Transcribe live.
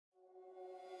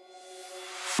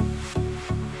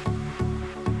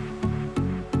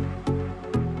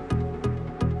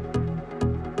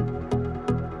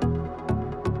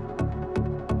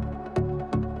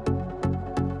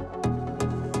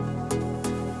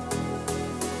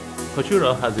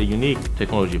Kotura has a unique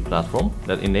technology platform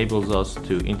that enables us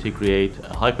to integrate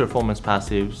high-performance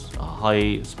passives,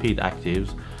 high-speed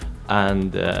actives,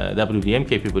 and WDM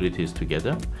capabilities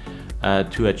together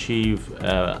to achieve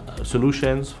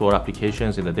solutions for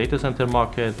applications in the data center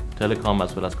market, telecom,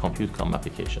 as well as compute-com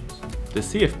applications. The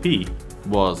CFP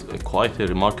was quite a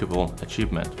remarkable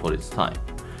achievement for its time.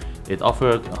 It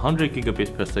offered 100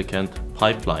 gigabit per second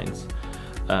pipelines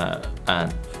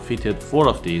and fitted 4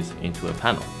 of these into a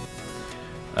panel.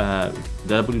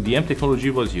 The WDM technology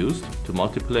was used to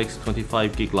multiplex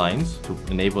 25 gig lines to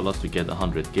enable us to get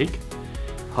 100 gig.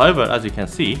 However, as you can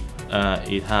see,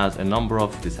 it has a number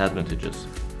of disadvantages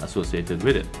associated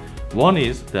with it. One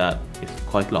is that it's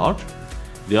quite large.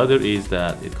 The other is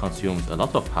that it consumes a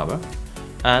lot of power,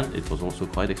 and it was also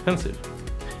quite expensive.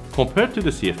 Compared to the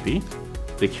CFP,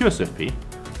 the QSFP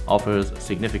offers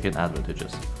significant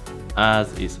advantages.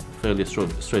 As is fairly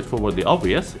straightforwardly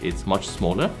obvious, it's much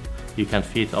smaller. You can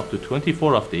fit up to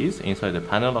 24 of these inside the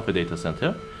panel of a data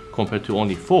center, compared to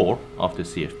only 4 of the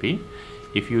CFP.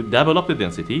 If you double up the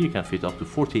density, you can fit up to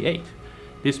 48.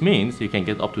 This means you can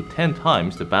get up to 10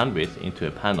 times the bandwidth into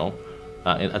a panel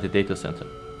at a data center.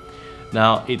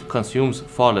 Now, it consumes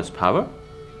far less power,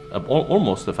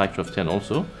 almost a factor of 10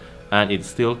 also, and it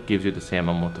still gives you the same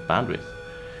amount of bandwidth.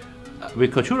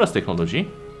 With Kotura's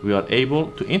technology, we are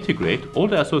able to integrate all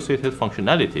the associated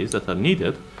functionalities that are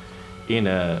needed in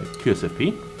a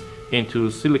QSFP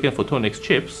into silicon photonics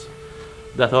chips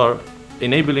that are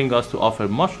enabling us to offer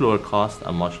much lower cost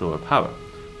and much lower power.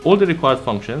 All the required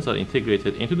functions are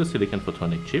integrated into the silicon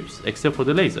photonic chips except for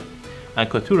the laser. And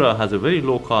Kotura has a very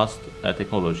low cost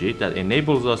technology that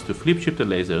enables us to flip chip the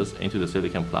lasers into the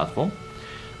silicon platform.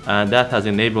 And that has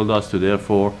enabled us to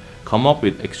therefore come up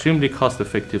with extremely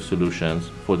cost-effective solutions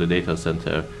for the data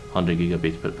center 100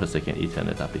 gigabit per second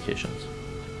Ethernet applications.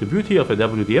 The beauty of a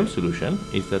WDM solution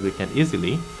is that we can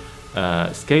easily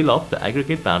scale up the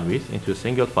aggregate bandwidth into a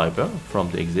single fiber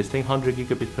from the existing 100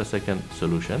 gigabit per second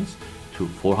solutions to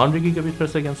 400 gigabit per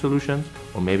second solutions,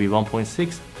 or maybe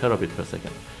 1.6 terabit per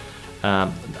second.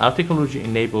 Our technology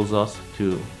enables us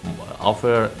to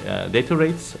offer data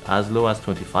rates as low as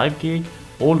 25 gig,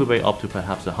 all the way up to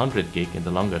perhaps 100 gig in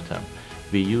the longer term.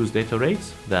 We use data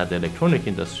rates that the electronic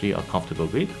industry are comfortable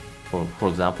with. For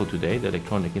example, today the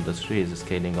electronic industry is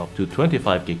scaling up to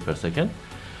 25 gig per second.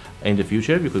 In the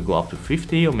future, we could go up to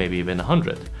 50 or maybe even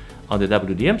 100. On the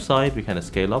WDM side, we can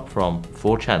scale up from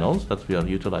 4 channels that we are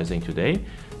utilizing today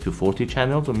to 40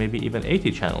 channels or maybe even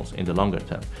 80 channels in the longer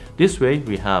term. This way,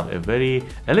 we have a very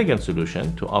elegant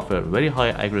solution to offer very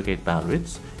high aggregate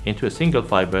bandwidths into a single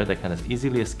fiber that can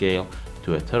easily scale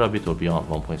to a terabit or beyond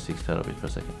 1.6 terabit per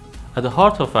second. At the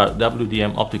heart of our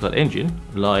WDM optical engine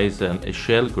lies a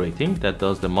shell grating that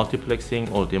does the multiplexing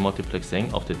or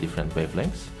demultiplexing of the different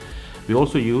wavelengths. We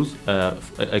also use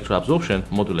electro-absorption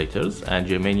modulators and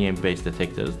germanium-based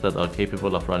detectors that are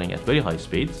capable of running at very high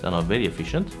speeds and are very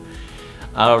efficient.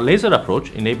 Our laser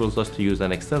approach enables us to use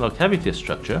an external cavity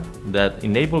structure that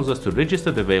enables us to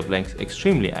register the wavelengths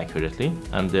extremely accurately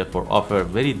and therefore offer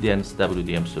very dense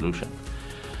WDM solution.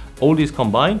 All these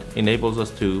combined enables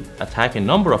us to attack a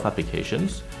number of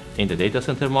applications in the data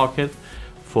center market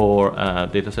for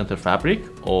data center fabric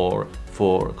or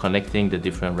for connecting the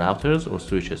different routers or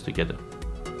switches together.